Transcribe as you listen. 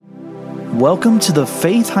Welcome to the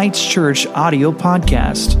Faith Heights Church audio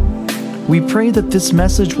podcast. We pray that this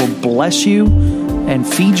message will bless you and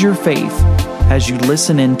feed your faith as you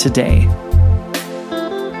listen in today.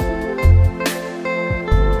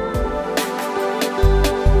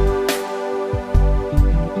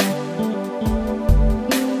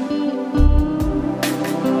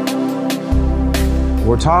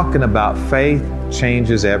 We're talking about faith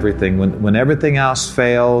changes everything. When everything else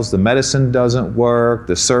fails, the medicine doesn't work,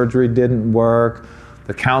 the surgery didn't work,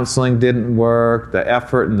 the counseling didn't work, the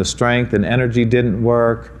effort and the strength and energy didn't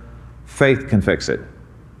work, faith can fix it.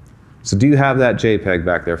 So do you have that JPEG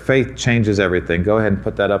back there? Faith changes everything. Go ahead and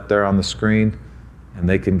put that up there on the screen and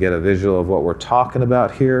they can get a visual of what we're talking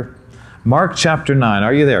about here. Mark chapter 9.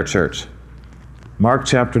 Are you there, church? Mark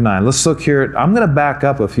chapter 9. Let's look here. I'm going to back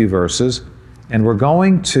up a few verses and we're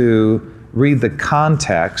going to read the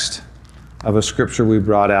context of a scripture we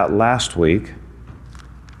brought out last week.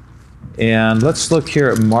 And let's look here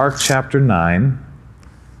at Mark chapter 9.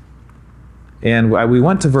 And we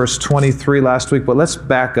went to verse 23 last week, but let's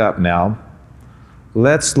back up now.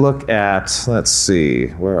 Let's look at, let's see,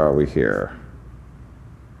 where are we here?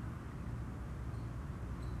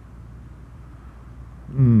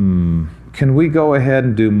 Can we go ahead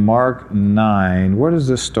and do Mark 9? Where does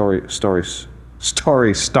this story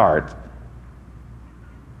start?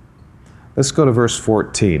 Let's go to verse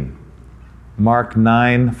 14. Mark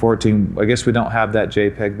 9:14. I guess we don't have that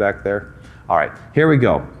JPEG back there. All right, here we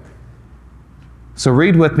go. So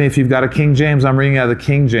read with me if you've got a King James. I'm reading out of the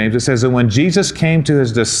King James. It says that when Jesus came to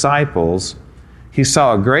his disciples, he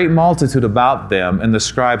saw a great multitude about them and the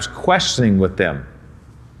scribes questioning with them.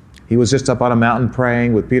 He was just up on a mountain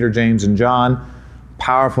praying with Peter, James, and John.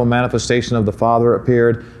 Powerful manifestation of the Father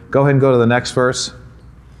appeared. Go ahead and go to the next verse.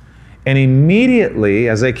 And immediately,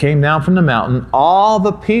 as they came down from the mountain, all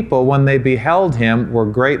the people, when they beheld him, were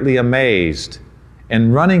greatly amazed,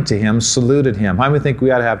 and running to him, saluted him. How many think we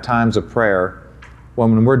ought to have times of prayer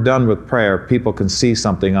when we're done with prayer, people can see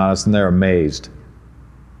something on us and they're amazed?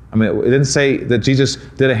 I mean, it didn't say that Jesus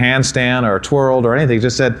did a handstand or twirled or anything. It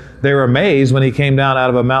just said they were amazed when he came down out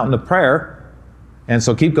of a mountain of prayer. And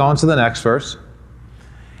so keep going to the next verse.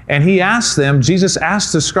 And he asked them, Jesus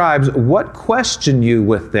asked the scribes, what question you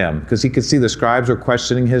with them? Because he could see the scribes were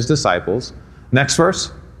questioning his disciples. Next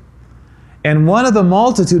verse. And one of the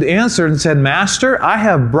multitude answered and said, Master, I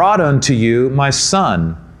have brought unto you my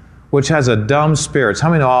son, which has a dumb spirit. How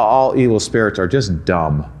many know all evil spirits are just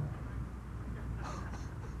dumb?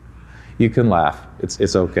 You can laugh.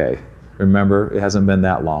 It's okay. Remember, it hasn't been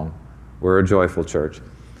that long. We're a joyful church.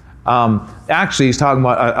 Actually, he's talking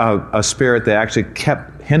about a spirit that actually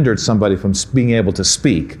hindered somebody from being able to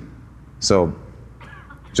speak. So,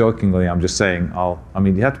 jokingly, I'm just saying,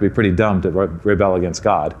 you have to be pretty dumb to rebel against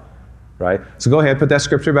God, right? So go ahead, put that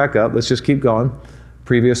scripture back up. Let's just keep going.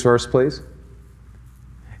 Previous verse, please.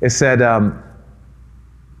 It said,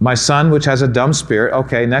 my son, which has a dumb spirit.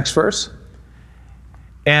 Okay, next verse.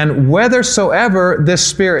 And whithersoever this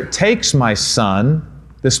spirit takes my son,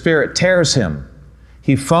 the spirit tears him.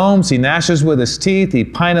 He foams, he gnashes with his teeth, he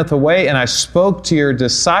pineth away, and I spoke to your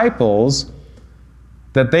disciples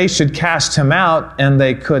that they should cast him out, and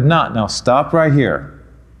they could not. Now stop right here.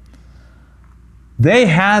 They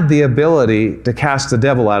had the ability to cast the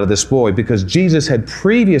devil out of this boy because Jesus had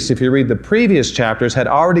if you read the previous chapters, had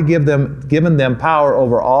already given them power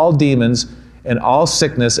over all demons and all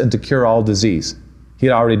sickness and to cure all disease. He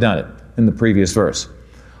had already done it in the previous verse.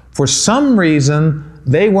 For some reason,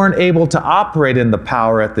 they weren't able to operate in the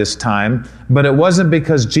power at this time, but it wasn't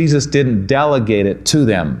because Jesus didn't delegate it to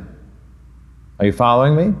them. Are you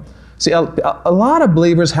following me? See, a lot of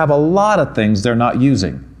believers have a lot of things they're not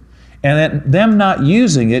using. And them not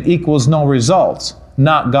using it equals no results.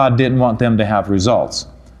 Not God didn't want them to have results.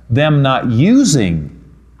 Them not using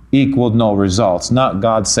equaled no results. Not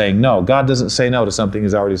God saying no. God doesn't say no to something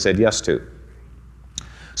he's already said yes to.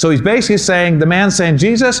 So he's basically saying, the man's saying,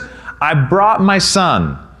 Jesus, I brought my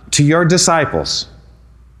son to your disciples,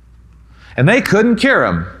 and they couldn't cure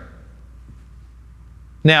him.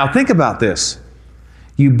 Now, think about this.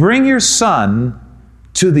 You bring your son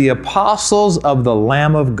to the apostles of the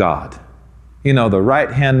Lamb of God, the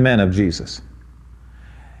right-hand men of Jesus,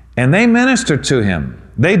 and they ministered to him.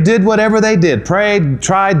 They did whatever they did, prayed,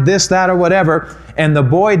 tried this, that, or whatever, and the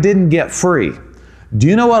boy didn't get free. Do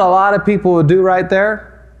you know what a lot of people would do right there?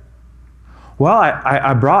 Well,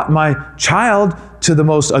 I brought my child to the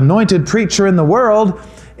most anointed preacher in the world,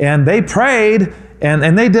 and they prayed,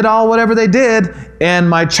 and they did whatever they did, and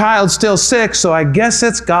my child's still sick, so I guess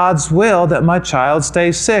it's God's will that my child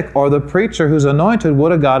stays sick, or the preacher who's anointed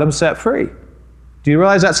would have got him set free. Do you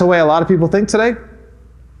realize that's the way a lot of people think today?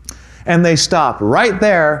 And they stop right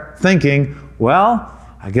there thinking, well,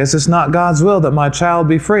 I guess it's not God's will that my child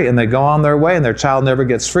be free. And they go on their way and their child never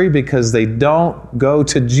gets free because they don't go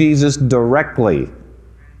to Jesus directly.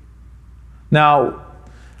 Now,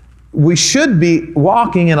 we should be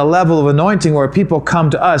walking in a level of anointing where people come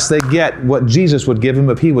to us, they get what Jesus would give them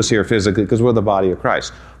if he was here physically, because we're the body of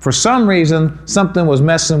Christ. For some reason, something was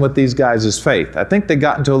messing with these guys' faith. I think they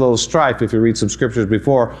got into a little strife, if you read some scriptures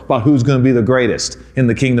before, about who's going to be the greatest in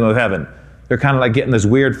the kingdom of heaven. They're kind of like getting this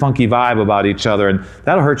weird, funky vibe about each other, and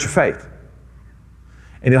that'll hurt your faith.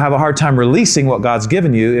 And you'll have a hard time releasing what God's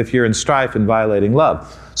given you if you're in strife and violating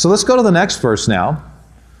love. So let's go to the next verse now.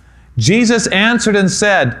 Jesus answered and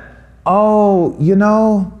said, oh,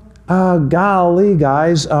 golly,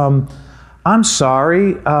 guys, I'm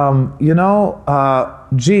sorry. Only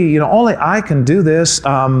I can do this.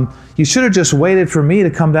 You should have just waited for me to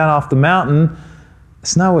come down off the mountain.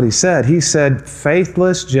 That's not what he said. He said,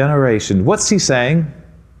 faithless generation. What's he saying?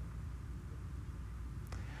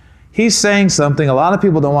 He's saying something a lot of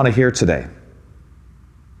people don't want to hear today.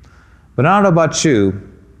 But I don't know about you,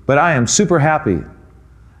 but I am super happy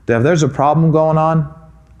that if there's a problem going on,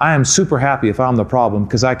 I am super happy if I'm the problem,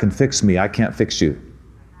 because I can fix me. I can't fix you.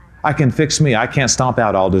 I can fix me. I can't stomp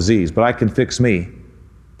out all disease, but I can fix me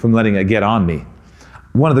from letting it get on me.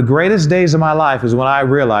 One of the greatest days of my life is when I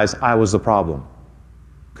realized I was the problem,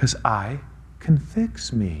 because I can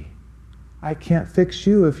fix me. I can't fix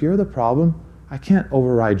you if you're the problem. I can't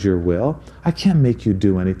override your will. I can't make you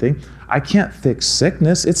do anything. I can't fix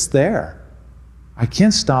sickness. It's there. I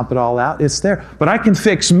can't stomp it all out. It's there. But I can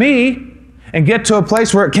fix me and get to a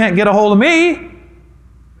place where it can't get a hold of me.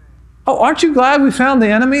 Oh, aren't you glad we found the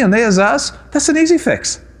enemy and they is us? That's an easy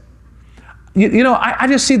fix. I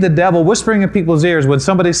just see the devil whispering in people's ears when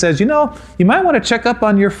somebody says, you might want to check up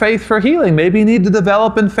on your faith for healing. Maybe you need to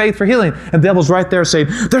develop in faith for healing. And the devil's right there saying,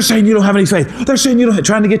 they're saying you don't have any faith. They're saying you don't,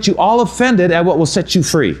 trying to get you all offended at what will set you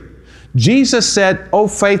free. Jesus said, oh,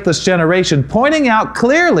 faithless generation, pointing out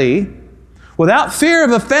clearly, without fear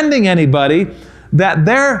of offending anybody, that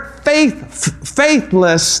their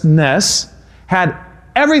faithlessness had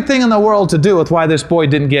everything in the world to do with why this boy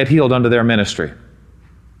didn't get healed under their ministry.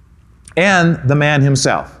 And the man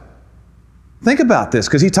himself. Think about this,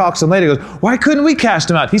 because he talks to him later. He goes, why couldn't we cast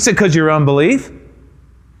him out? He said, because your unbelief.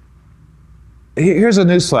 Here's a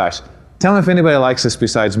newsflash. Tell me if anybody likes this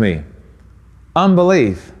besides me.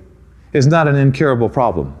 Unbelief is not an incurable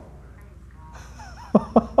problem.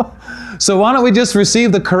 So why don't we just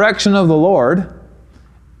receive the correction of the Lord,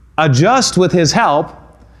 adjust with his help,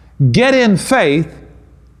 get in faith,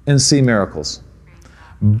 and see miracles.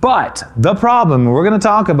 But the problem, and we're going to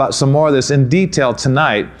talk about some more of this in detail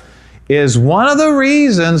tonight, is one of the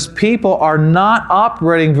reasons people are not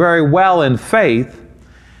operating very well in faith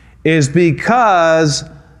is because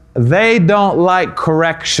they don't like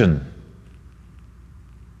correction.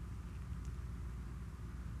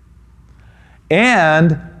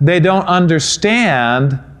 And they don't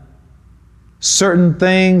understand certain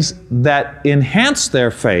things that enhance their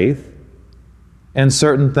faith and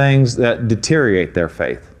certain things that deteriorate their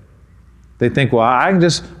faith. They think, well, I can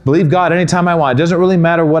just believe God anytime I want. It doesn't really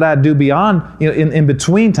matter what I do beyond, in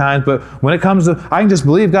between times, but when it comes to, I can just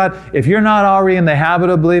believe God. If you're not already in the habit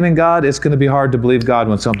of believing God, it's going to be hard to believe God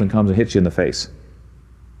when something comes and hits you in the face.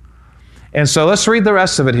 And so let's read the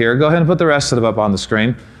rest of it here. Go ahead and put the rest of it up on the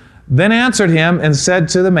screen. Then answered him and said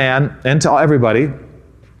to the man and to everybody,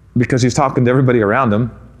 because he's talking to everybody around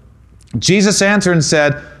him, Jesus answered and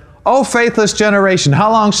said, O faithless generation,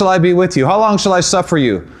 how long shall I be with you? How long shall I suffer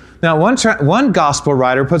you? Now, one gospel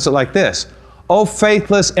writer puts it like this, O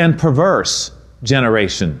faithless and perverse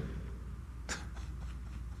generation.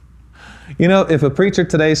 If a preacher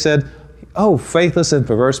today said, oh, faithless and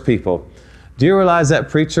perverse people, do you realize that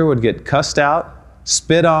preacher would get cussed out,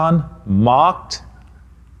 spit on, mocked,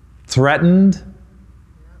 threatened?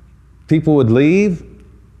 People would leave.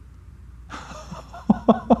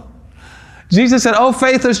 Jesus said, oh,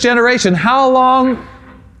 faithless generation, how long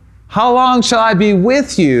shall I be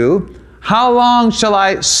with you? How long shall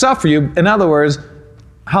I suffer you? In other words,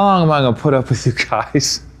 how long am I going to put up with you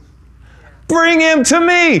guys? Bring him to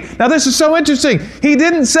me. Now, this is so interesting. He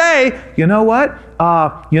didn't say, you know what?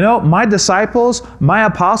 My disciples, my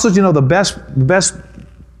apostles, the best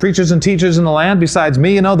preachers and teachers in the land besides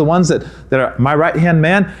me, the ones that are my right-hand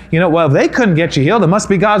man, well, if they couldn't get you healed, it must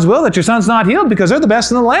be God's will that your son's not healed because they're the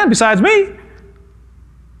best in the land besides me.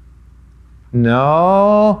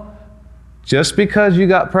 No. Just because you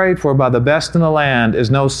got prayed for by the best in the land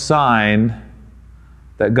is no sign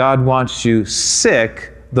that God wants you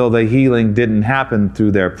sick, though the healing didn't happen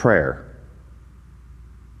through their prayer.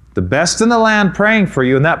 The best in the land praying for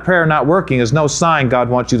you, and that prayer not working is no sign God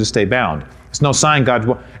wants you to stay bound. It's no sign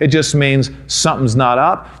it just means something's not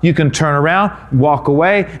up. You can turn around, walk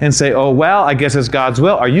away, and say, oh, well, I guess it's God's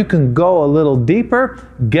will. Or you can go a little deeper,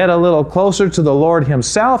 get a little closer to the Lord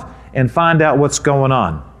himself, and find out what's going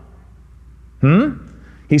on.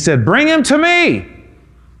 He said, bring him to me.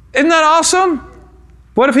 Isn't that awesome?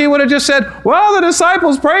 What if he would have just said, well, the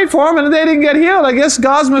disciples prayed for him and they didn't get healed. I guess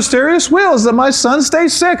God's mysterious will is that my son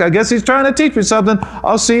stays sick. I guess he's trying to teach me something.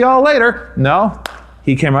 I'll see y'all later. No,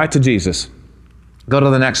 he came right to Jesus. Go to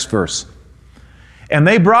the next verse. And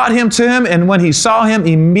they brought him to him, and when he saw him,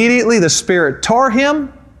 immediately the spirit tore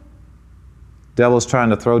him. Devil's trying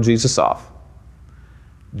to throw Jesus off.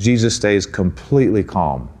 Jesus stays completely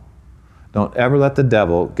calm. Don't ever let the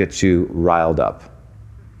devil get you riled up.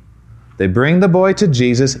 They bring the boy to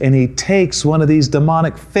Jesus, and he takes one of these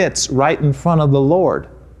demonic fits right in front of the Lord.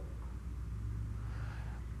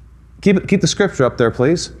 Keep the scripture up there,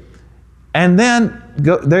 please. And then,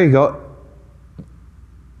 there you go.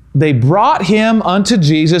 They brought him unto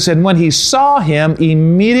Jesus, and when he saw him,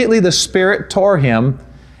 immediately the spirit tore him,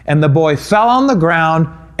 and the boy fell on the ground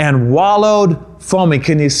and wallowed foaming.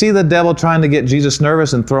 Can you see the devil trying to get Jesus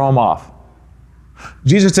nervous and throw him off?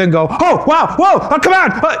 Jesus didn't go, oh, wow, whoa, oh, come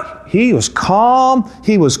on. He was calm.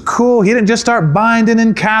 He was cool. He didn't just start binding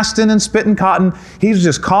and casting and spitting cotton. He was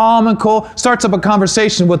just calm and cool. Starts up a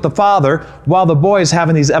conversation with the father while the boy is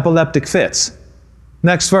having these epileptic fits.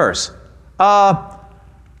 Next verse.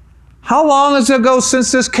 How long is it ago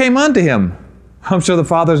since this came unto him? I'm sure the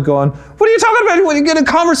father's going, what are you talking about? When you get a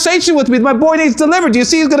conversation with me, my boy needs delivered. Do you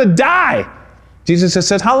see he's going to die? Jesus just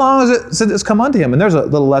said, how long is it since it's come unto him? And there's a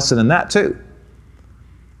little lesson in that too.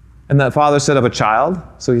 And the father said of a child,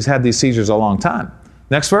 so he's had these seizures a long time.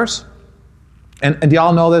 Next verse. And do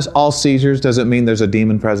y'all know this? All seizures doesn't mean there's a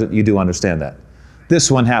demon present. You do understand that. This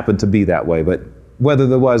one happened to be that way, but whether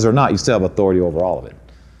there was or not, you still have authority over all of it.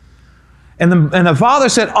 And the father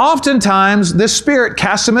said, oftentimes this spirit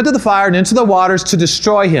casts him into the fire and into the waters to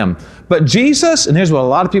destroy him. But Jesus, and here's what a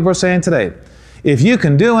lot of people are saying today, if you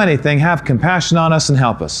can do anything, have compassion on us and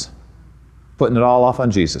help us. Putting it all off on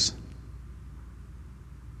Jesus.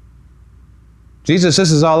 Jesus,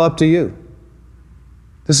 this is all up to you.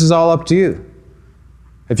 This is all up to you.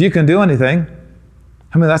 If you can do anything,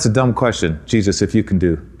 I mean, that's a dumb question. Jesus, if you can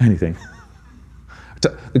do anything.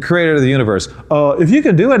 The creator of the universe. If you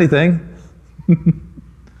can do anything,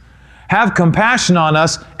 have compassion on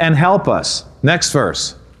us and help us. Next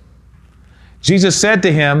verse. Jesus said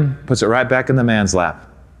to him, puts it right back in the man's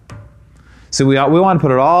lap. See, we want to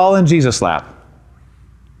put it all in Jesus' lap.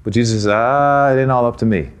 But Jesus says, it ain't all up to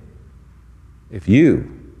me. If you,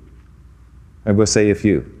 everybody say if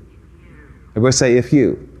you. Everybody say if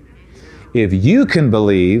you. If you can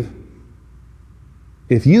believe,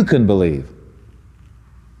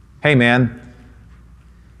 hey man,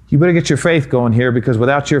 you better get your faith going here, because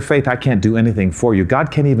without your faith, I can't do anything for you.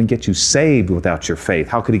 God can't even get you saved without your faith.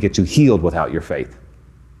 How could he get you healed without your faith?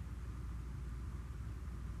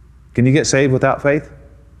 Can you get saved without faith?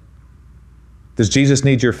 Does Jesus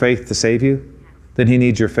need your faith to save you? Then he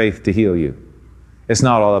needs your faith to heal you. It's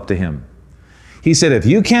not all up to him. He said, if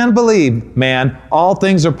you can believe, man, all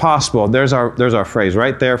things are possible. There's our phrase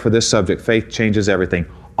right there for this subject. Faith changes everything.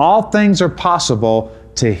 All things are possible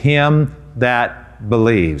to him that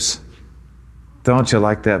believes. Don't you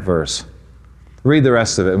like that verse? Read the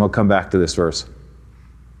rest of it and we'll come back to this verse.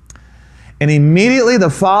 And immediately the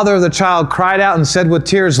father of the child cried out and said with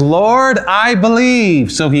tears, Lord, I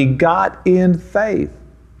believe. So he got in faith.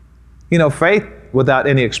 You know, faith without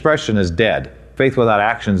any expression is dead. Faith without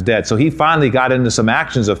action is dead. So he finally got into some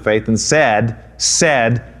actions of faith and said,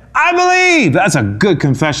 I believe. That's a good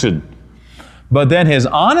confession. But then his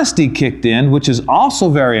honesty kicked in, which is also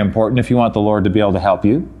very important if you want the Lord to be able to help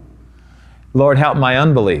you. Lord, help my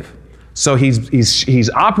unbelief. So he's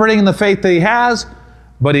operating in the faith that he has,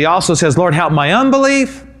 but he also says, Lord, help my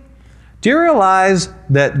unbelief. Do you realize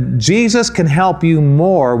that Jesus can help you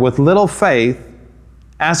more with little faith,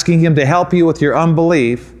 asking him to help you with your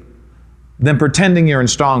unbelief, than pretending you're in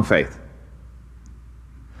strong faith?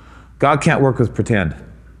 God can't work with pretend.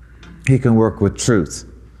 He can work with truth.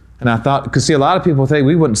 And I thought, because see, a lot of people think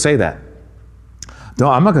we wouldn't say that. No,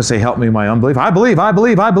 I'm not going to say, help me in my unbelief. I believe.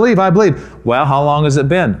 Well, how long has it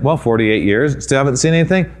been? Well, 48 years. Still haven't seen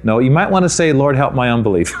anything? No, you might want to say, Lord, help my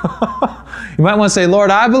unbelief. You might want to say,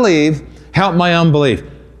 Lord, I believe, help my unbelief.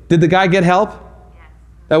 Did the guy get help? Yes.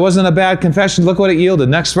 That wasn't a bad confession. Look what it yielded.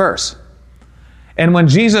 Next verse. And when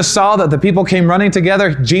Jesus saw that the people came running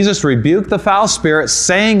together, Jesus rebuked the foul spirit,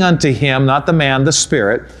 saying unto him, not the man, the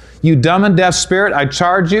spirit, You dumb and deaf spirit, I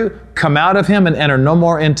charge you, come out of him and enter no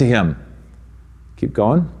more into him. Keep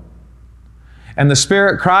going. And the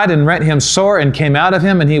spirit cried and rent him sore and came out of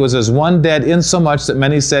him, and he was as one dead, insomuch that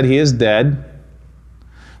many said he is dead.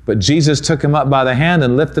 But Jesus took him up by the hand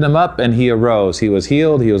and lifted him up, and he arose. He was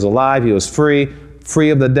healed, he was alive, he was free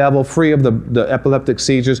of the devil, free of the epileptic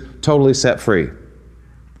seizures, totally set free.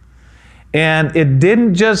 And it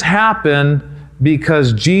didn't just happen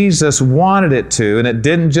because Jesus wanted it to, and it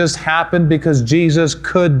didn't just happen because Jesus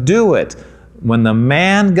could do it. When the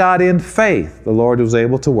man got in faith, the Lord was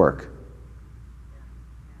able to work.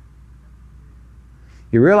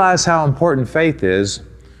 You realize how important faith is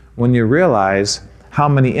when you realize how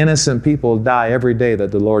many innocent people die every day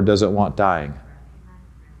that the Lord doesn't want dying.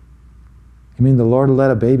 You mean the Lord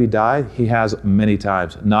let a baby die? He has many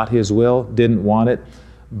times. Not His will, didn't want it,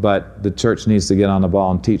 but the church needs to get on the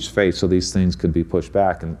ball and teach faith so these things could be pushed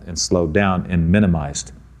back and slowed down and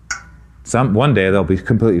minimized. One day they'll be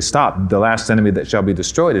completely stopped. The last enemy that shall be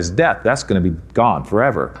destroyed is death. That's going to be gone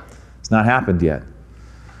forever. It's not happened yet.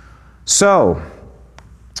 So,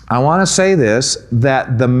 I want to say this,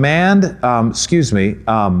 that the man,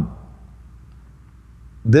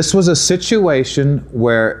 this was a situation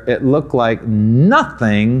where it looked like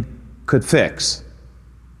nothing could fix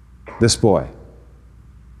this boy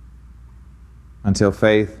until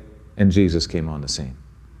faith in Jesus came on the scene.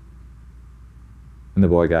 And the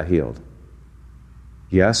boy got healed.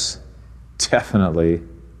 Yes, definitely,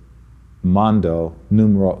 mondo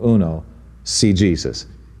numero uno, see Jesus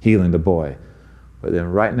healing the boy. But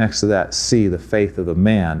then right next to that, see the faith of the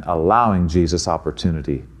man allowing Jesus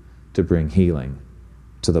opportunity to bring healing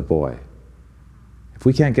to the boy. If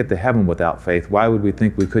we can't get to heaven without faith, why would we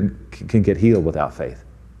think we can get healed without faith?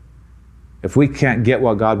 If we can't get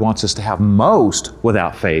what God wants us to have most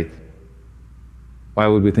without faith, why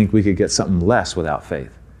would we think we could get something less without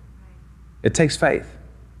faith? It takes faith.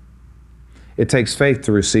 It takes faith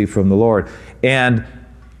to receive from the Lord. And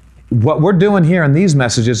what we're doing here in these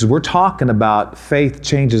messages is we're talking about faith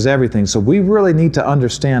changes everything. So we really need to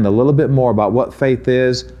understand a little bit more about what faith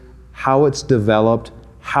is, how it's developed,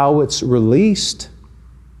 how it's released,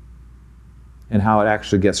 and how it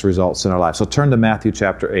actually gets results in our life. So turn to Matthew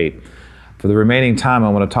chapter 8. For the remaining time, I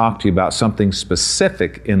want to talk to you about something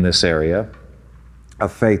specific in this area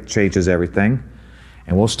of faith changes everything.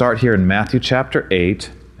 And we'll start here in Matthew chapter 8,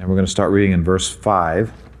 and we're going to start reading in verse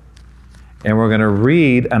 5. And we're going to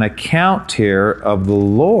read an account here of the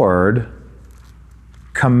Lord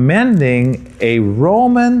commending a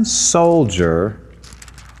Roman soldier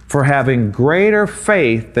for having greater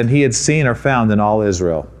faith than he had seen or found in all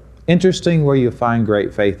Israel. Interesting where you find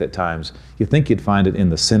great faith at times. You think you'd find it in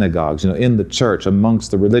the synagogues, in the church, amongst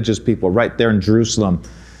the religious people, right there in Jerusalem.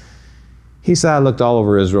 He said, I looked all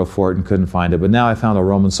over Israel for it and couldn't find it, but now I found a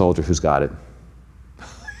Roman soldier who's got it.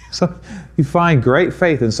 So you find great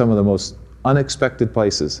faith in some of the most unexpected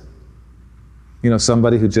places.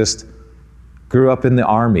 Somebody who just grew up in the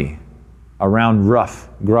army around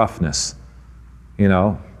gruffness.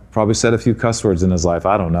 Probably said a few cuss words in his life.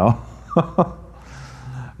 I don't know.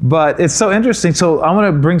 But it's so interesting. So I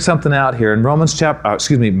want to bring something out here in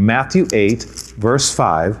Matthew 8, verse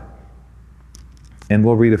 5. And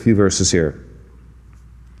we'll read a few verses here.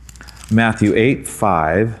 Matthew 8,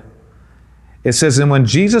 5. It says, And when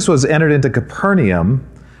Jesus was entered into Capernaum,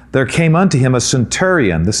 there came unto him a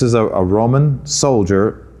centurion. This is a Roman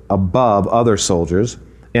soldier above other soldiers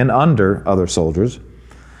and under other soldiers.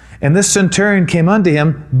 And this centurion came unto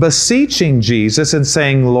him, beseeching Jesus and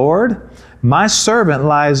saying, Lord, my servant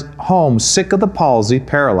lies home, sick of the palsy,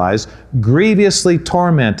 paralyzed, grievously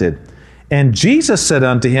tormented. And Jesus said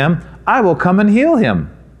unto him, I will come and heal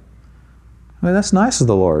him. That's nice of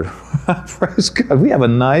the Lord. Praise God. We have a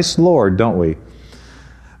nice Lord, don't we?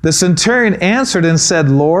 The centurion answered and said,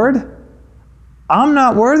 Lord, I'm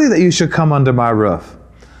not worthy that you should come under my roof,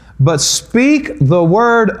 but speak the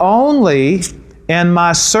word only, and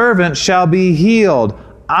my servant shall be healed.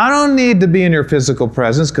 I don't need to be in your physical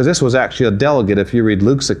presence, because this was actually a delegate if you read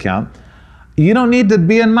Luke's account. You don't need to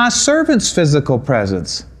be in my servant's physical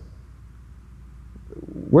presence.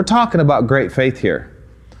 We're talking about great faith here.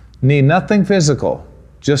 Need nothing physical,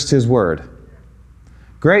 just His word.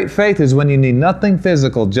 Great faith is when you need nothing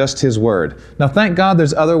physical, just His word. Now, thank God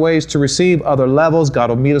there's other ways to receive, other levels.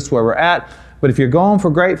 God will meet us where we're at. But if you're going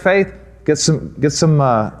for great faith, get some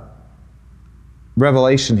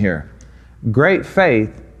revelation here. Great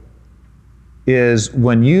faith is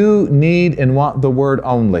when you need and want the word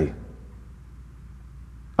only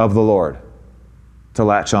of the Lord to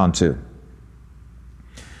latch on to.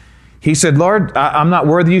 He said, Lord, I'm not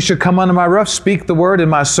worthy you should come under my roof. Speak the word,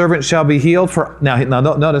 and my servant shall be healed. Now,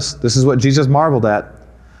 notice, this is what Jesus marveled at.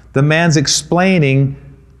 The man's explaining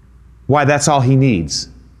why that's all he needs.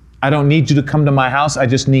 I don't need you to come to my house. I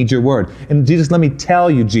just need your word. And Jesus, let me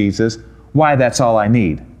tell you, Jesus, why that's all I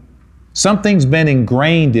need. Something's been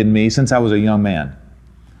ingrained in me since I was a young man.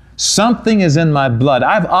 Something is in my blood.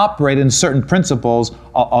 I've operated in certain principles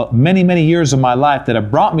many, many years of my life that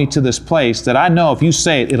have brought me to this place that I know if you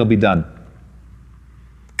say it, it'll be done.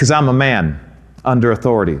 Because I'm a man under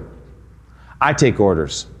authority. I take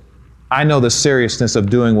orders. I know the seriousness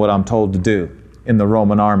of doing what I'm told to do in the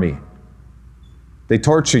Roman army. They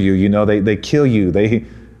torture you, you know, they kill you.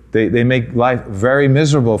 They make life very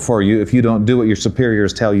miserable for you if you don't do what your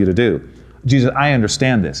superiors tell you to do. Jesus, I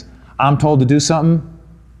understand this. I'm told to do something,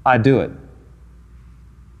 I do it.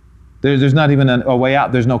 There's not even a way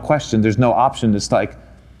out. There's no question. There's no option. It's like,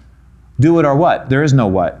 do it or what? There is no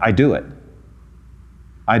what. I do it.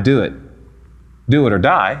 I do it. Do it or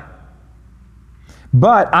die.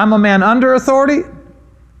 But I'm a man under authority.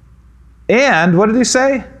 And what did he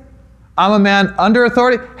say? I'm a man under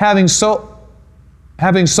authority, having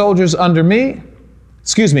soldiers under me.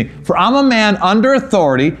 Excuse me. For I'm a man under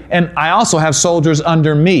authority, and I also have soldiers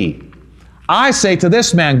under me. I say to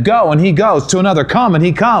this man, go, and he goes. To another, come, and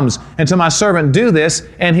he comes. And to my servant, do this,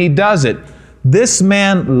 and he does it. This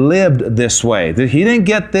man lived this way. He didn't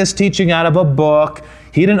get this teaching out of a book.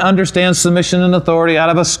 He didn't understand submission and authority out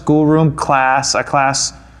of a schoolroom class,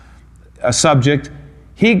 a subject.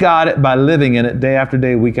 He got it by living in it day after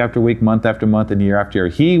day, week after week, month after month, and year after year.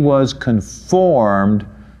 He was conformed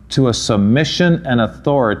to a submission and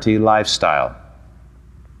authority lifestyle.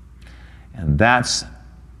 And that's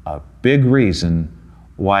a big reason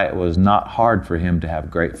why it was not hard for him to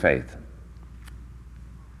have great faith.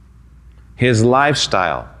 His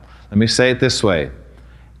lifestyle, let me say it this way,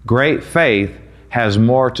 great faith has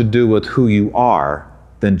more to do with who you are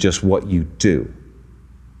than just what you do.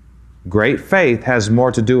 Great faith has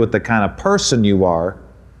more to do with the kind of person you are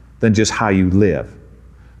than just how you live.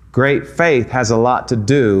 Great faith has a lot to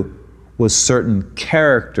do with certain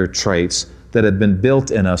character traits that have been built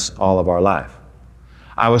in us all of our life.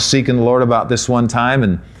 I was seeking the Lord about this one time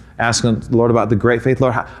and asking the Lord about the great faith.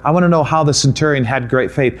 Lord, I want to know how the centurion had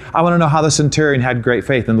great faith. I want to know how the centurion had great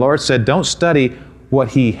faith. And the Lord said, don't study what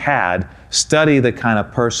he had. Study the kind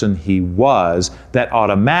of person he was that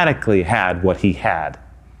automatically had what he had.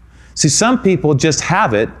 See, some people just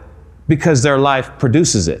have it because their life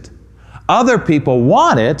produces it. Other people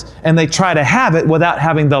want it and they try to have it without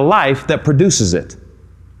having the life that produces it,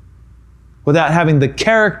 without having the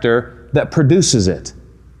character that produces it.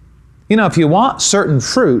 You know, if you want certain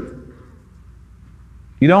fruit,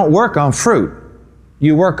 you don't work on fruit.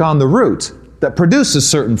 You work on the root that produces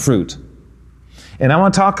certain fruit. And I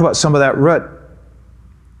want to talk about some of that root,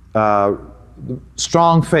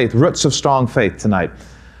 strong faith, roots of strong faith tonight.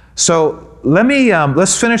 So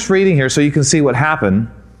let's finish reading here so you can see what happened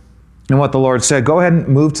and what the Lord said. Go ahead and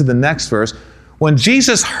move to the next verse. When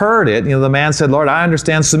Jesus heard it, the man said, Lord, I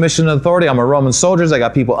understand submission and authority. I'm a Roman soldier. I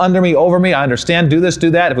got people under me, over me. I understand, do this, do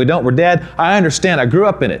that. If we don't, we're dead. I understand. I grew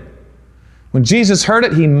up in it. When Jesus heard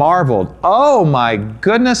it, he marveled. Oh my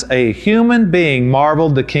goodness, a human being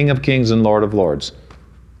marveled the King of Kings and Lord of Lords.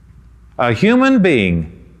 A human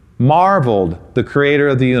being marveled the Creator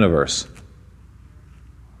of the universe.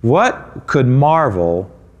 What could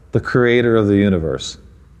marvel the Creator of the universe?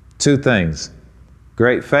 Two things: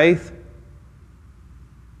 great faith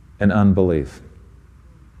and unbelief.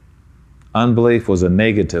 Unbelief was a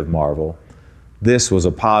negative marvel. This was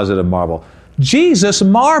a positive marvel. Jesus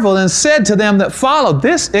marveled and said to them that followed.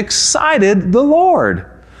 This excited the Lord.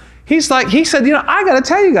 He said, I got to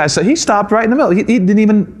tell you guys. So he stopped right in the middle. He didn't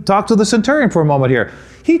even talk to the centurion for a moment here.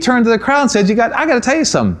 He turned to the crowd and said, I got to tell you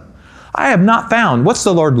something. I have not found. What's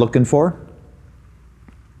the Lord looking for?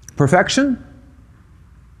 Perfection?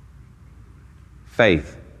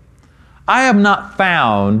 Faith. I have not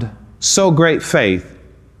found so great faith,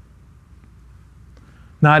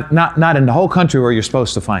 not in the whole country where you're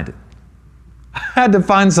supposed to find it. I had to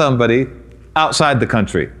find somebody outside the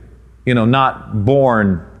country, not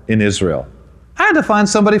born in Israel. I had to find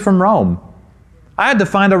somebody from Rome. I had to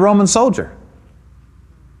find a Roman soldier.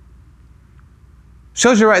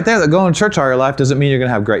 Shows you right there that going to church all your life doesn't mean you're going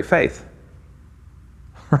to have great faith.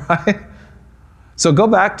 Right? So go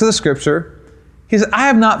back to the scripture. He said, I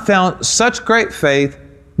have not found such great faith,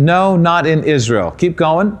 no, not in Israel. Keep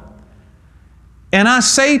going. And I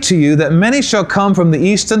say to you that many shall come from the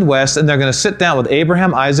east and west, and they're going to sit down with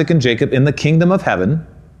Abraham, Isaac, and Jacob in the kingdom of heaven.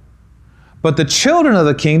 But the children of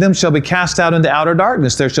the kingdom shall be cast out into outer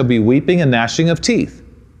darkness. There shall be weeping and gnashing of teeth.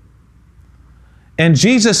 And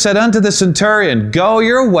Jesus said unto the centurion, go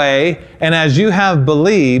your way, and as you have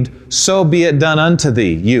believed, so be it done unto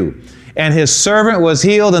thee, you. And his servant was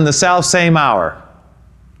healed in the selfsame hour.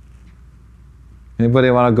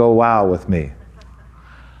 Anybody want to go wow with me?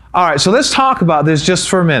 All right, so let's talk about this just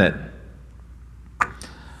for a minute.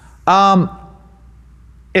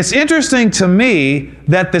 It's interesting to me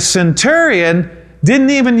that the centurion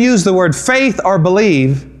didn't even use the word faith or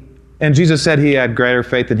believe, and Jesus said he had greater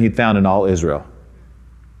faith than he'd found in all Israel.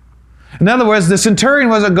 In other words, the centurion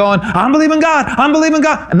wasn't going, I'm believing God, I'm believing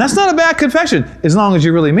God. And that's not a bad confession, as long as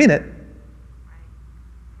you really mean it.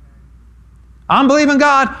 I'm believing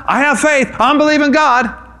God, I have faith, I'm believing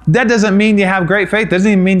God. That doesn't mean you have great faith, doesn't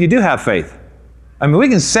even mean you do have faith. I mean, we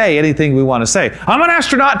can say anything we want to say. I'm an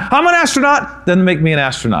astronaut, doesn't make me an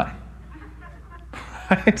astronaut.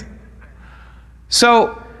 Right?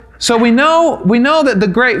 So we know that the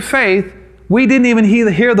great faith, we didn't even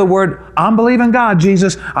hear the word, I'm believing God,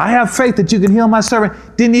 Jesus. I have faith that you can heal my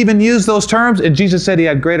servant. Didn't even use those terms. And Jesus said he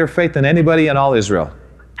had greater faith than anybody in all Israel.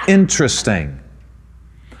 Interesting.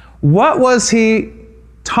 What was he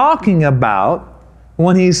talking about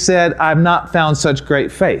when he said, I've not found such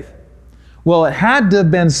great faith? Well, it had to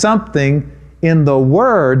have been something in the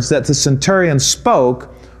words that the centurion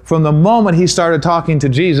spoke from the moment he started talking to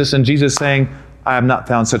Jesus and Jesus saying, I have not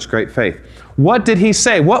found such great faith. What did he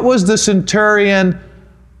say? What was the centurion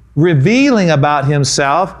revealing about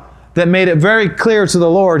himself that made it very clear to the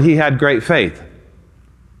Lord he had great faith?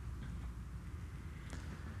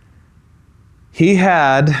 He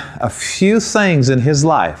had a few things in his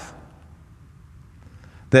life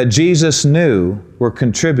that Jesus knew were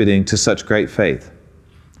contributing to such great faith.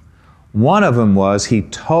 One of them was he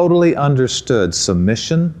totally understood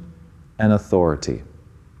submission and authority.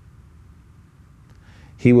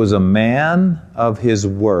 He was a man of his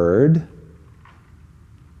word,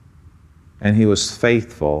 and he was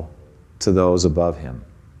faithful to those above him.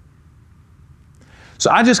 So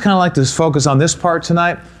I just kind of like to focus on this part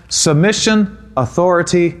tonight. Submission,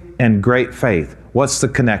 authority, and great faith. What's the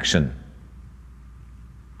connection?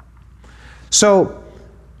 So,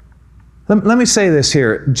 let me say this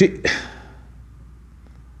here.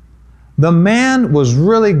 The man was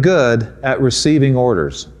really good at receiving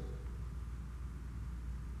orders.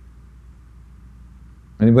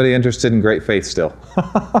 Anybody interested in great faith still?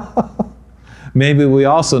 Maybe we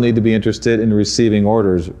also need to be interested in receiving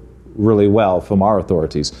orders really well from our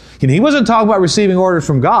authorities. And he wasn't talking about receiving orders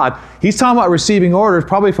from God. He's talking about receiving orders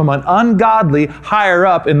probably from an ungodly higher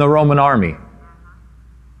up in the Roman army.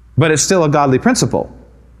 But it's still a godly principle.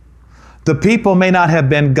 The people may not have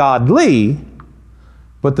been godly,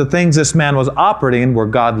 but the things this man was operating in were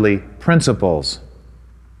godly principles.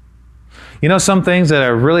 You know some things that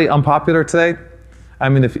are really unpopular today? I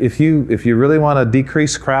mean, if you really want to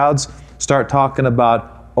decrease crowds, start talking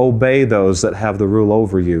about obey those that have the rule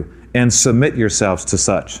over you and submit yourselves to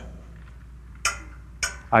such.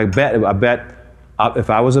 I bet if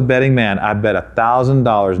I was a betting man, I bet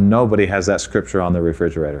 $1,000 nobody has that scripture on the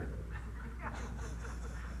refrigerator.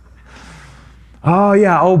 Oh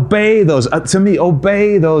yeah, obey those. To me,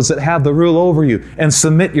 obey those that have the rule over you and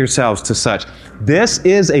submit yourselves to such. This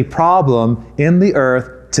is a problem in the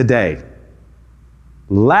earth today.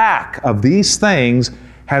 Lack of these things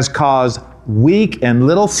has caused weak and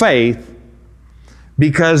little faith,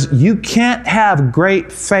 because you can't have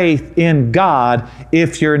great faith in God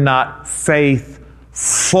if you're not faithful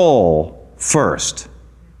first.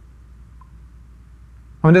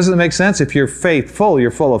 I mean, doesn't it make sense? If you're faithful, you're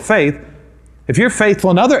full of faith. If you're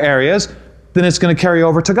faithful in other areas, then it's going to carry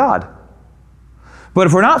over to God. But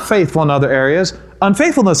if we're not faithful in other areas,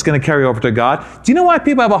 unfaithfulness is going to carry over to God. Do you know why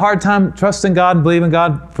people have a hard time trusting God and believing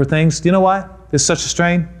God for things? Do you know why it's such a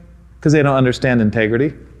strain? Because they don't understand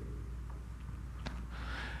integrity.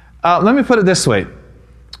 Let me put it this way.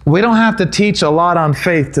 We don't have to teach a lot on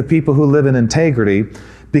faith to people who live in integrity,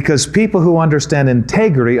 because people who understand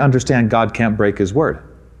integrity understand God can't break His word.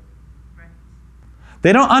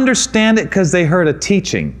 They don't understand it because they heard a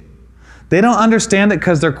teaching. They don't understand it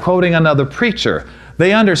because they're quoting another preacher.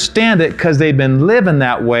 They understand it because they've been living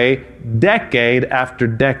that way decade after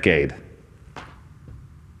decade.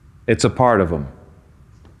 It's a part of them.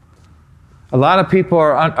 A lot of people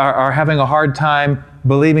are having a hard time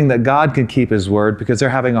believing that God can keep His word because they're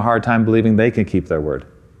having a hard time believing they can keep their word.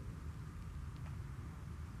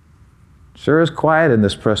 Sure is quiet in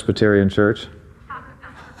this Presbyterian church.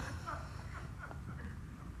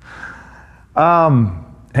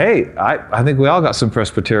 Hey, I think we all got some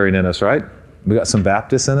Presbyterian in us, right? We got some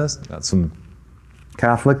Baptist in us, got some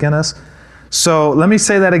Catholic in us. So let me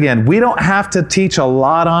say that again. We don't have to teach a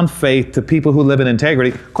lot on faith to people who live in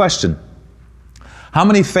integrity. Question: How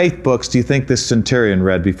many faith books do you think this centurion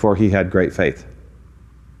read before he had great faith?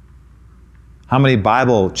 How many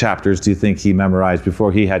Bible chapters do you think he memorized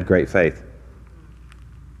before he had great faith?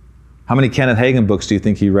 How many Kenneth Hagin books do you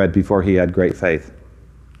think he read before he had great faith?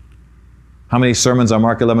 How many sermons on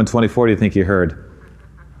Mark 11:24 do you think he heard?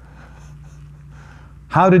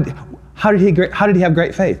 How did he have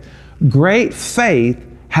great faith? Great faith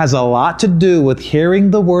has a lot to do with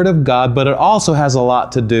hearing the Word of God, but it also has a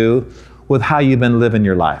lot to do with how you've been living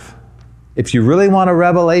your life. If you really want a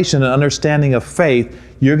revelation and understanding of faith,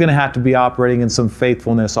 you're going to have to be operating in some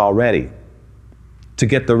faithfulness already to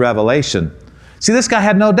get the revelation. See, this guy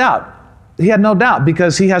had no doubt. He had no doubt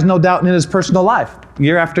because he has no doubt in his personal life.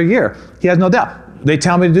 Year after year, he has no doubt. They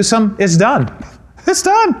tell me to do something, it's done. It's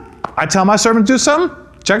done. I tell my servants to do something,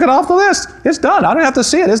 check it off the list. It's done. I don't have to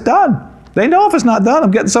see it. It's done. They know if it's not done,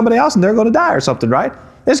 I'm getting somebody else and they're going to die or something, right?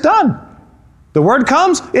 It's done. The word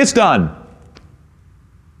comes, it's done.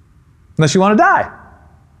 Unless you want to die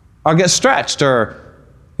or get stretched or,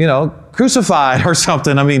 crucified or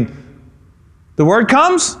something. I mean, the word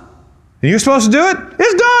comes and you're supposed to do it,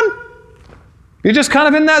 it's done. You're just kind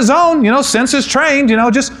of in that zone, senses trained,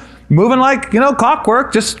 just moving like,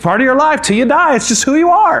 clockwork, just part of your life till you die. It's just who you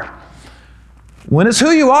are. When it's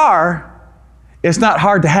who you are, it's not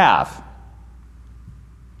hard to have.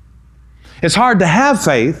 It's hard to have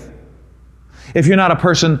faith if you're not a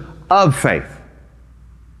person of faith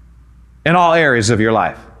in all areas of your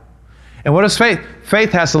life. And what is faith?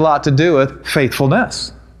 Faith has a lot to do with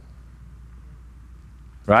faithfulness.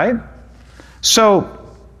 Right? So,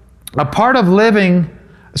 a part of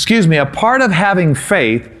having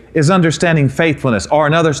faith is understanding faithfulness, or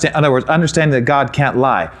in other words, understanding that God can't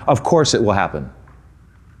lie. Of course it will happen.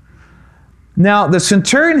 Now, the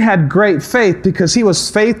centurion had great faith because he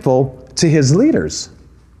was faithful to his leaders.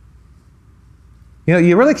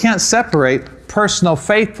 You really can't separate personal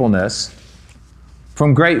faithfulness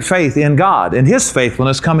from great faith in God and His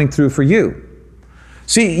faithfulness coming through for you.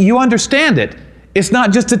 See, you understand it. It's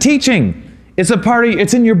not just a teaching. It's a part of,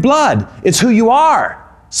 it's in your blood. It's who you are.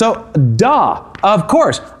 So, of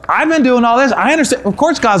course. I've been doing all this. I understand. Of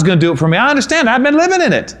course God's going to do it for me. I understand. I've been living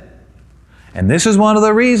in it. And this is one of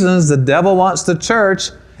the reasons the devil wants the church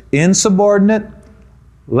insubordinate,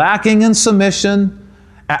 lacking in submission.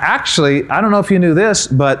 Actually, I don't know if you knew this,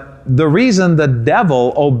 but the reason the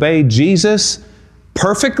devil obeyed Jesus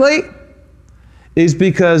perfectly is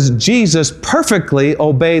because Jesus perfectly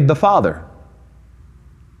obeyed the Father.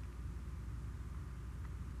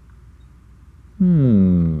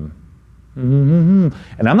 And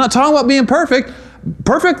I'm not talking about being perfect.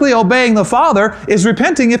 Perfectly obeying the Father is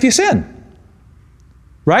repenting if you sin.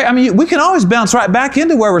 Right? I mean, we can always bounce right back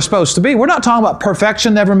into where we're supposed to be. We're not talking about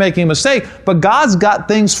perfection, never making a mistake, but God's got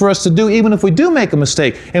things for us to do even if we do make a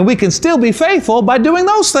mistake. And we can still be faithful by doing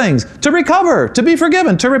those things, to recover, to be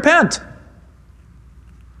forgiven, to repent.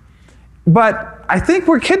 But I think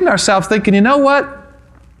we're kidding ourselves thinking, you know what?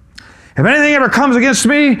 If anything ever comes against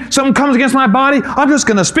me, something comes against my body, I'm just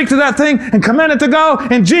going to speak to that thing and command it to go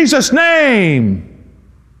in Jesus' name.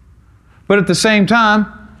 But at the same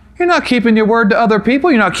time, you're not keeping your word to other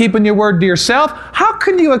people. You're not keeping your word to yourself. How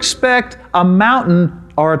can you expect a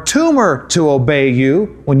mountain or a tumor to obey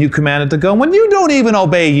you when you command it to go, when you don't even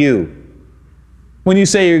obey you? When you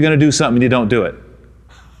say you're going to do something and you don't do it.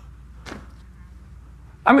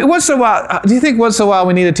 I mean, do you think once in a while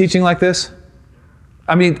we need a teaching like this?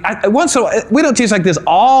 I mean, once in a while, we don't teach like this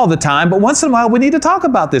all the time, but once in a while we need to talk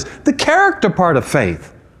about this. The character part of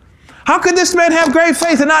faith. How could this man have great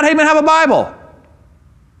faith and not even have a Bible?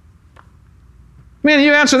 Man,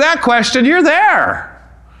 you answer that question, you're there.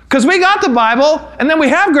 Because we got the Bible, and then we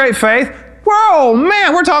have great faith. Whoa,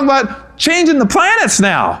 man, we're talking about changing the planets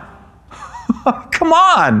now. Come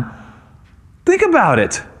on. Think about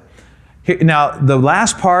it. Here, now, the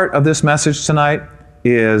last part of this message tonight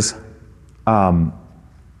is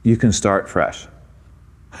you can start fresh.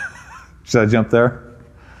 Should I jump there?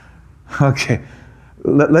 Okay.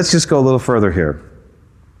 Let's just go a little further here.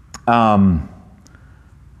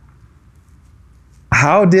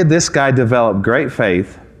 How did this guy develop great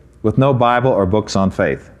faith with no Bible or books on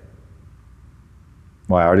faith?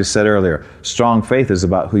 Well, I already said earlier, strong faith is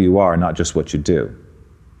about who you are, not just what you do.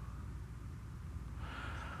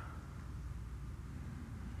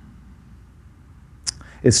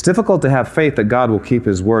 It's difficult to have faith that God will keep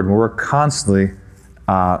His word when we're constantly,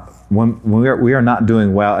 when we are not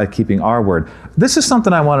doing well at keeping our word. This is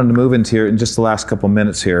something I wanted to move into here in just the last couple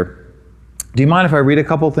minutes here. Do you mind if I read a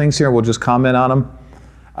couple things here? We'll just comment on them.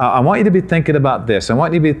 I want you to be thinking about this. I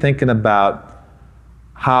want you to be thinking about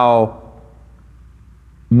how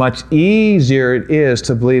much easier it is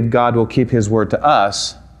to believe God will keep His word to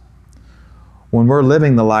us when we're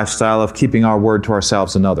living the lifestyle of keeping our word to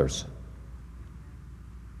ourselves and others.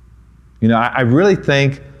 You know, I really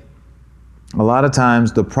think a lot of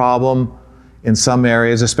times the problem in some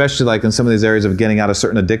areas, especially like in some of these areas of getting out of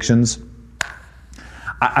certain addictions,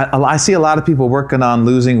 I see a lot of people working on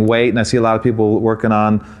losing weight, and I see a lot of people working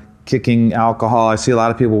on kicking alcohol. I see a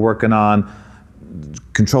lot of people working on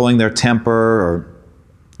controlling their temper or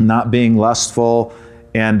not being lustful.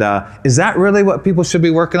 And is that really what people should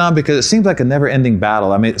be working on? Because it seems like a never-ending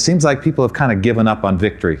battle. I mean, it seems like people have kind of given up on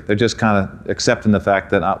victory. They're just kind of accepting the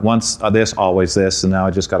fact that once this, always this, and now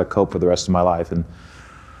I just got to cope for the rest of my life and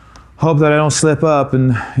hope that I don't slip up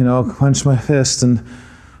and, you know, clench my fist and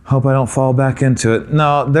hope I don't fall back into it.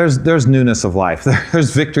 No, there's newness of life.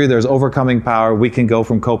 There's victory. There's overcoming power. We can go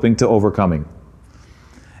from coping to overcoming.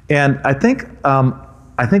 And I think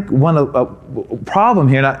one problem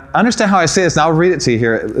here, and I understand how I say this, and I'll read it to you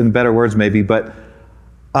here in better words maybe, but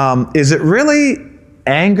is it really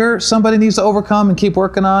anger somebody needs to overcome and keep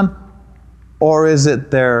working on? Or is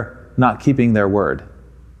it they're not keeping their word?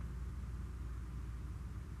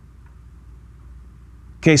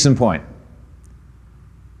 Case in point.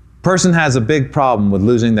 Person has a big problem with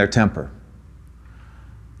losing their temper,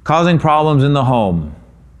 causing problems in the home,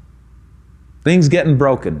 things getting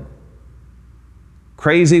broken,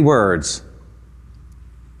 crazy words.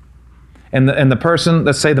 And the person,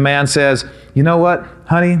 let's say the man says, you know what,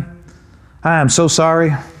 honey, I am so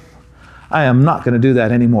sorry. I am not going to do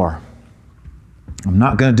that anymore. I'm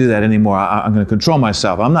not going to do that anymore. I'm going to control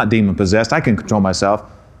myself. I'm not demon possessed. I can control myself.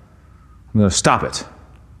 I'm going to stop it.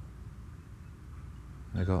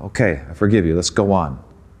 I go, okay, I forgive you. Let's go on.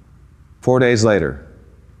 4 days later,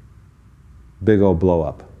 big old blow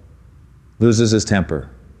up. Loses his temper.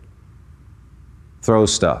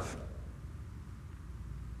 Throws stuff.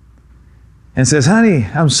 And says, honey,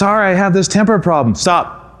 I'm sorry I have this temper problem.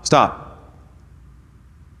 Stop.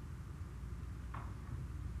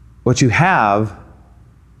 What you have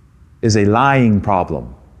is a lying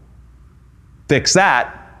problem. Fix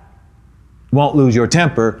that, won't lose your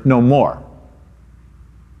temper no more.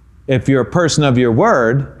 If you're a person of your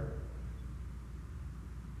word,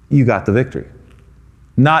 you got the victory.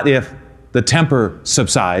 Not if the temper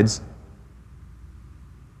subsides.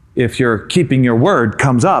 If your keeping your word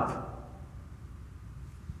comes up.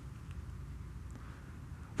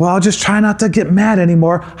 Well, I'll just try not to get mad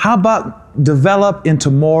anymore. How about develop into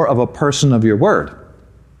more of a person of your word?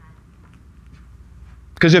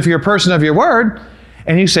 Because if you're a person of your word,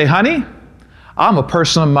 and you say, honey, I'm a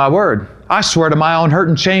person of my word. I swear to my own hurt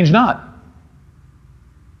and change not.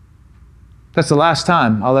 That's the last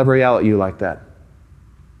time I'll ever yell at you like that.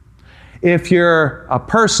 If you're a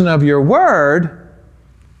person of your word,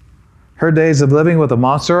 her days of living with a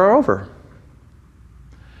monster are over.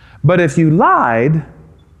 But if you lied,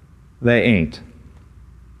 they ain't.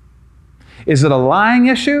 Is it a lying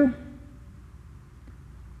issue?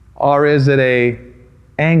 Or is it an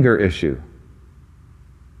anger issue?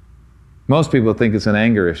 Most people think it's an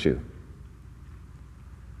anger issue.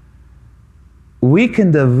 We can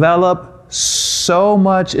develop so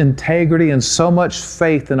much integrity and so much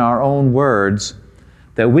faith in our own words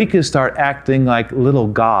that we can start acting like little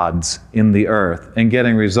gods in the earth and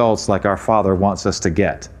getting results like our Father wants us to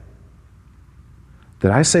get. Did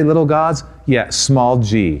I say little gods? Yeah, small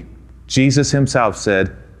g. Jesus himself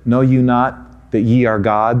said, know you not that ye are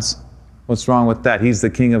gods? What's wrong with that? He's the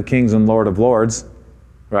King of kings and Lord of lords,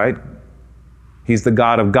 right? He's the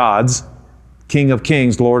God of gods, King of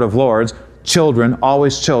kings, Lord of lords, children,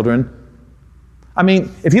 always children. I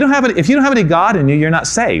mean, if you don't have any God in you, you're not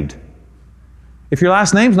saved. If your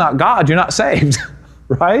last name's not God, you're not saved,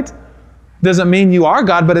 right? Doesn't mean you are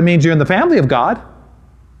God, but it means you're in the family of God.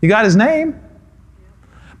 You got His name.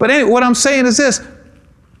 But anyway, what I'm saying is this.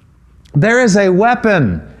 There is a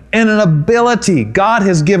weapon and an ability God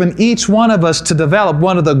has given each one of us to develop.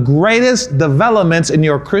 One of the greatest developments in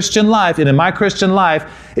your Christian life and in my Christian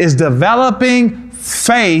life is developing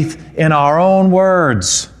faith in our own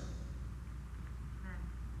words.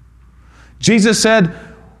 Jesus said,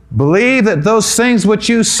 believe that those things which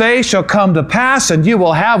you say shall come to pass, and you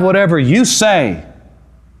will have whatever you say.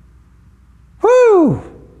 Woo!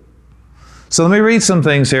 So let me read some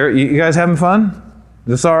things here. You guys having fun? Is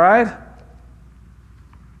this all right?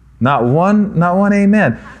 Not one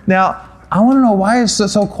amen. Now, I want to know, why is it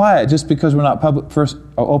so quiet? Just because we're not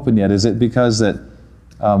open yet? Is it because that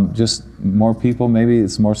just more people, maybe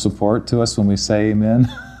it's more support to us when we say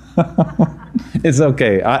amen? It's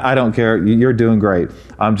okay. I don't care. You're doing great.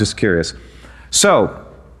 I'm just curious. So,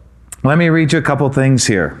 let me read you a couple things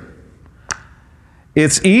here.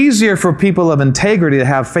 It's easier for people of integrity to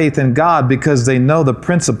have faith in God because they know the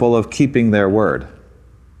principle of keeping their word.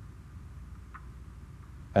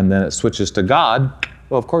 And then it switches to God.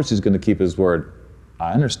 Well, of course He's going to keep His word.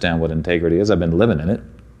 I understand what integrity is. I've been living in it.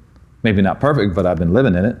 Maybe not perfect, but I've been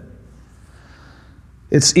living in it.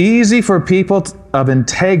 It's easy for people of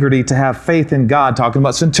integrity to have faith in God, talking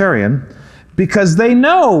about centurion, because they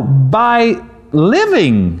know by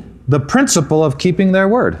living the principle of keeping their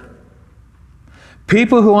word.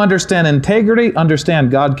 People who understand integrity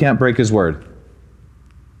understand God can't break His word.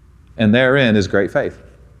 And therein is great faith.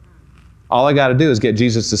 All I got to do is get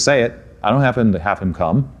Jesus to say it. I don't have to have Him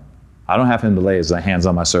come. I don't have Him to lay His hands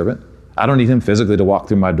on my servant. I don't need Him physically to walk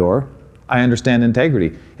through my door. I understand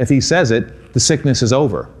integrity. If He says it, the sickness is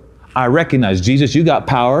over. I recognize, Jesus, you got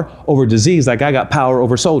power over disease like I got power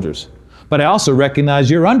over soldiers. But I also recognize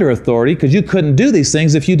you're under authority because you couldn't do these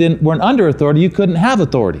things if you weren't under authority. You couldn't have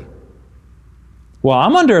authority. Well,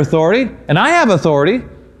 I'm under authority, and I have authority.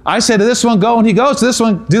 I say to this one, go, and he goes. To this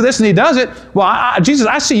one, do this, and he does it. Well, Jesus,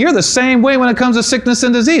 I see you're the same way when it comes to sickness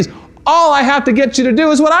and disease. All I have to get you to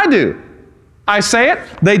do is what I do. I say it,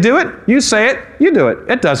 they do it, you say it, you do it.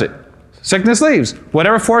 It does it. Sickness leaves.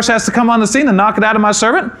 Whatever force has to come on the scene and knock it out of my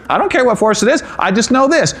servant, I don't care what force it is. I just know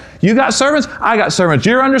this. You got servants, I got servants.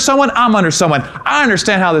 You're under someone, I'm under someone. I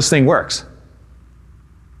understand how this thing works.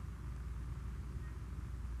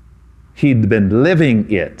 He'd been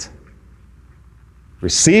living it.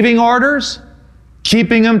 Receiving orders,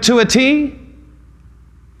 keeping them to a T,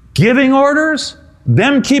 giving orders,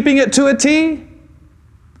 them keeping it to a T.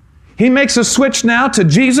 He makes a switch now to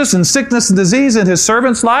Jesus and sickness and disease in His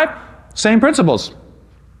servant's life. Same principles.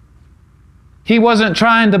 He wasn't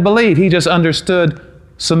trying to believe. He just understood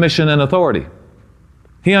submission and authority.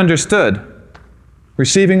 He understood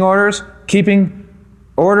receiving orders, keeping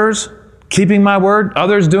my word,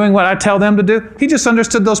 others doing what I tell them to do. He just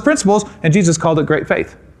understood those principles, and Jesus called it great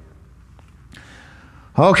faith.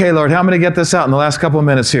 Okay, Lord, how am I going to get this out in the last couple of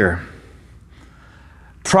minutes here?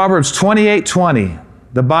 Proverbs 28:20.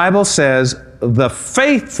 The Bible says, the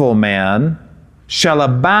faithful man shall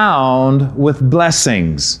abound with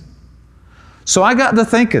blessings. So I got to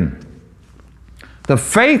thinking, the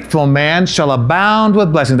faithful man shall abound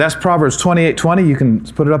with blessings. That's Proverbs 28:20. You can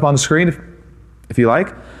put it up on the screen if you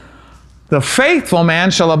like. The faithful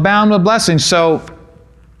man shall abound with blessings. So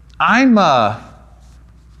I'm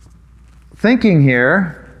thinking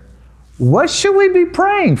here, what should we be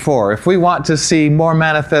praying for if we want to see more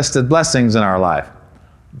manifested blessings in our life?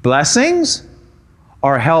 Blessings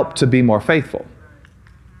or help to be more faithful?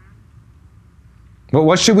 But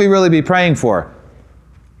what should we really be praying for?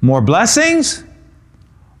 More blessings?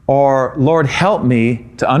 Or, Lord, help me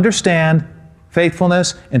to understand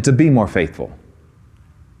faithfulness and to be more faithful?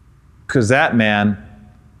 Because that man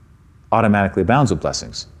automatically abounds with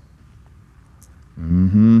blessings.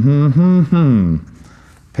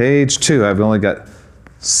 Page 2. I've only got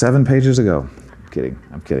 7 pages to go. I'm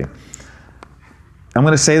kidding. I'm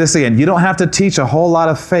going to say this again. You don't have to teach a whole lot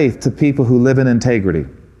of faith to people who live in integrity.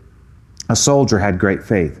 A soldier had great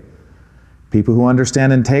faith. People who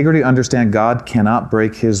understand integrity understand God cannot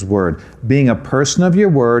break His word. Being a person of your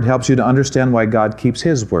word helps you to understand why God keeps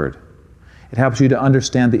His word. It helps you to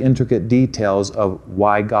understand the intricate details of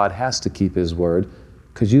why God has to keep His word,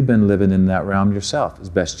 because you've been living in that realm yourself as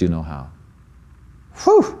best you know how.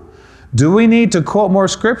 Whew! Do we need to quote more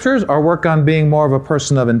scriptures or work on being more of a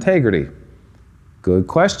person of integrity? Good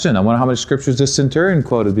question. I wonder how many scriptures this centurion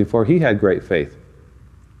quoted before he had great faith.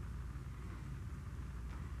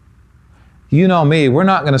 You know me, we're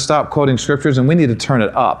not going to stop quoting scriptures, and we need to turn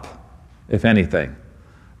it up, if anything.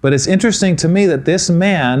 But it's interesting to me that this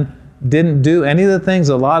man didn't do any of the things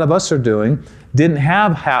a lot of us are doing, didn't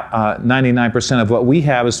have 99% of what we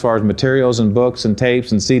have as far as materials and books and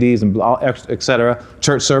tapes and CDs and etc.,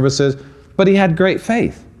 church services, but he had great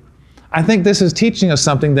faith. I think this is teaching us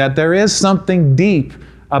something, that there is something deep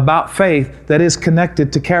about faith that is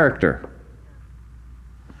connected to character.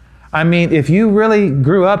 I mean, if you really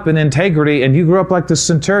grew up in integrity and you grew up like the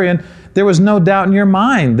centurion, there was no doubt in your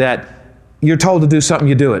mind that you're told to do something,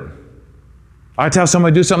 you do it. I tell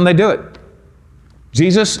somebody to do something, they do it.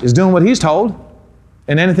 Jesus is doing what He's told,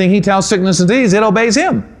 and anything He tells sickness and disease, it obeys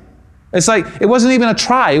Him. It's like, it wasn't even a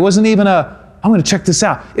try. It wasn't even I'm going to check this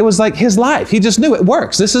out. It was like His life. He just knew it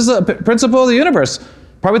works. This is the principle of the universe.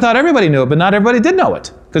 Probably thought everybody knew it, but not everybody did know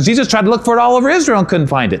it, because Jesus tried to look for it all over Israel and couldn't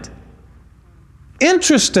find it.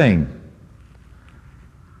 Interesting.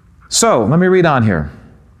 So, let me read on here.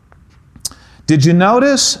 Did you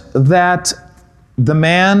notice that the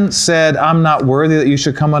man said, I'm not worthy that you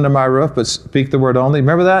should come under my roof, but speak the word only?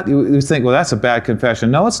 Remember that? You think, well, that's a bad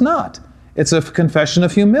confession. No, it's not. It's a confession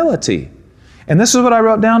of humility. And this is what I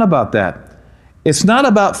wrote down about that. It's not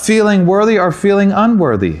about feeling worthy or feeling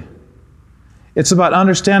unworthy. It's about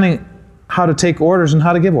understanding how to take orders and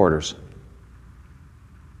how to give orders.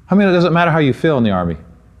 I mean, it doesn't matter how you feel in the Army,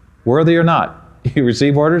 worthy or not. You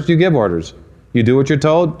receive orders, you give orders. You do what you're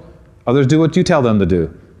told, others do what you tell them to do.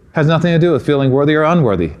 It has nothing to do with feeling worthy or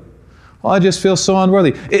unworthy. Well, I just feel so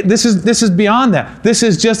unworthy. This is beyond that. This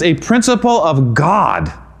is just a principle of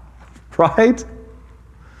God, right?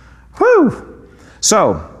 Whew.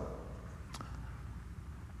 So,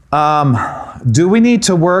 do we need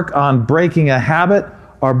to work on breaking a habit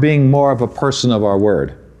or being more of a person of our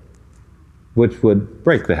word, which would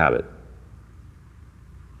break the habit?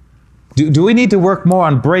 Do we need to work more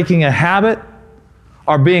on breaking a habit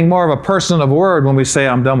or being more of a person of word when we say,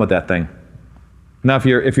 I'm done with that thing? Now, if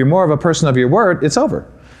you're more of a person of your word, it's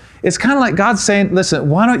over. It's kind of like God saying, listen,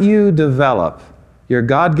 why don't you develop your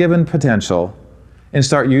God-given potential and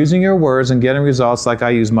start using your words and getting results like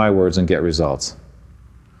I use my words and get results.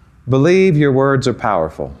 Believe your words are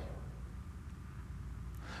powerful.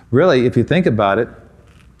 Really, if you think about it,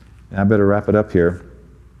 and I better wrap it up here.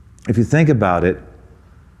 If you think about it,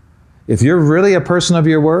 if you're really a person of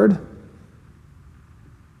your word,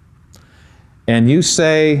 and you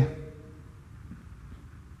say,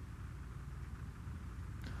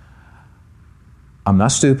 I'm not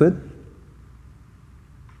stupid,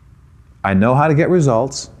 I know how to get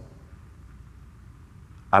results,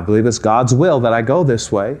 I believe it's God's will that I go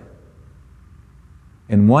this way,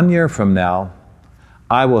 in 1 year from now,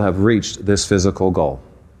 I will have reached this physical goal.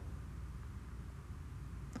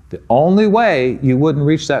 The only way you wouldn't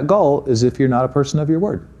reach that goal is if you're not a person of your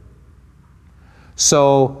word.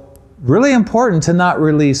 So, really important to not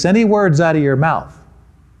release any words out of your mouth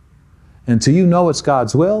until you know it's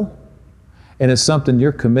God's will and it's something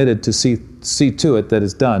you're committed to see to it that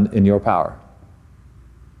is done in your power.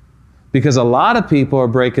 Because a lot of people are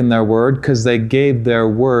breaking their word because they gave their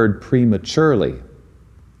word prematurely,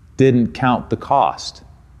 didn't count the cost,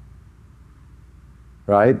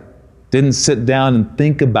 right? Didn't sit down and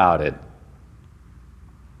think about it.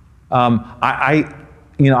 I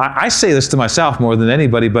say this to myself more than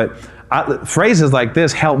anybody, but phrases like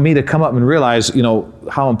this help me to come up and realize,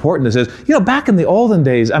 how important this is. Back in the olden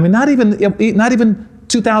days, I mean, not even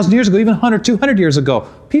 2,000 years ago, even 100, 200 years ago,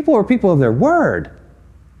 people were people of their word.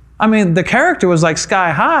 I mean, the character was like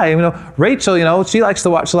sky high. Rachel, she likes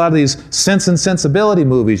to watch a lot of these Sense and Sensibility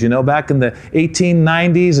movies, back in the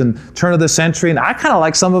 1890s and turn of the century. And I kind of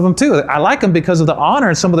like some of them too. I like them because of the honor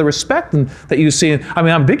and some of the respect that you see. I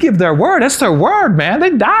mean, they give their word. That's their word, man.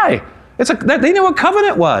 They die. They knew what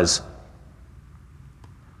covenant was.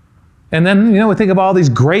 And then, we think of all these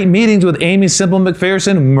great meetings with Amy Semple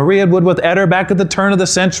McPherson, Maria Woodworth Etter back at the turn of the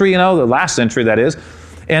century, the last century that is.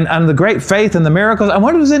 And the great faith and the miracles. I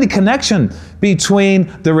wonder if there's any connection between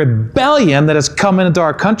the rebellion that has come into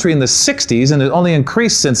our country in the 60s and it only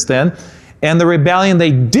increased since then, and the rebellion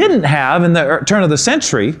they didn't have in the turn of the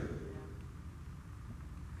century.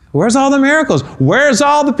 Where's all the miracles? Where's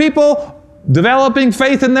all the people developing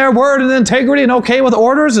faith in their word and integrity and okay with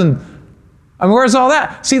orders? Where's all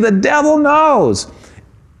that? See, the devil knows.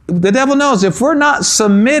 The devil knows if we're not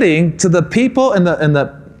submitting to the people and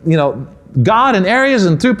the God in areas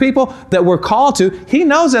and through people that we're called to, he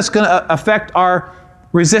knows that's going to affect our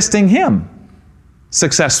resisting him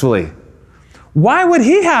successfully. Why would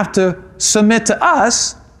he have to submit to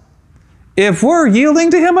us if we're yielding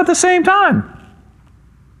to him at the same time?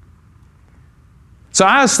 So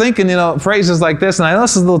I was thinking, phrases like this, and I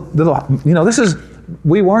know this is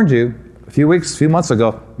we warned you a few months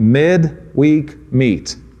ago, mid-week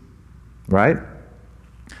meet, right?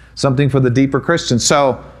 Something for the deeper Christian.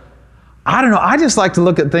 So, I don't know, I just like to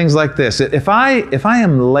look at things like this. If I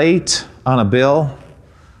am late on a bill,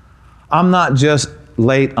 I'm not just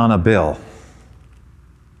late on a bill.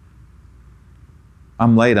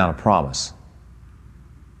 I'm late on a promise.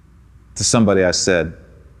 To somebody I said,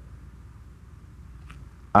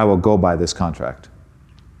 I will go by this contract.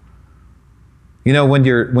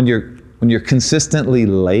 When you're consistently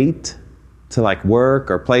late to like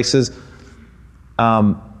work or places,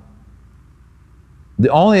 the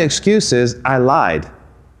only excuse is, I lied.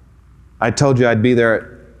 I told you I'd be there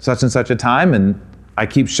at such and such a time, and I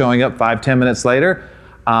keep showing up 5-10 minutes later.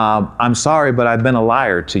 I'm sorry, but I've been a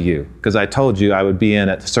liar to you, because I told you I would be in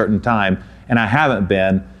at a certain time, and I haven't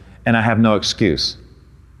been, and I have no excuse.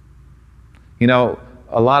 A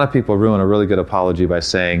lot of people ruin a really good apology by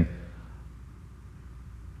saying,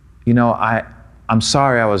 I'm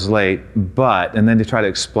sorry I was late, but, and then they try to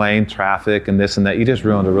explain traffic and this and that. You just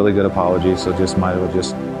ruined a really good apology, so might as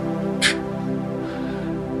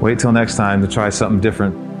well Wait till next time to try something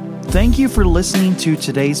different. Thank you for listening to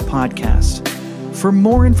today's podcast. For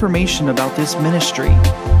more information about this ministry,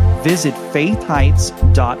 visit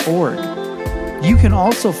faithheights.org. You can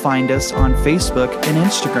also find us on Facebook and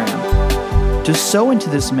Instagram. To sow into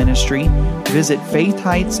this ministry, visit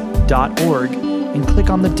faithheights.org and click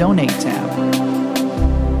on the Donate tab.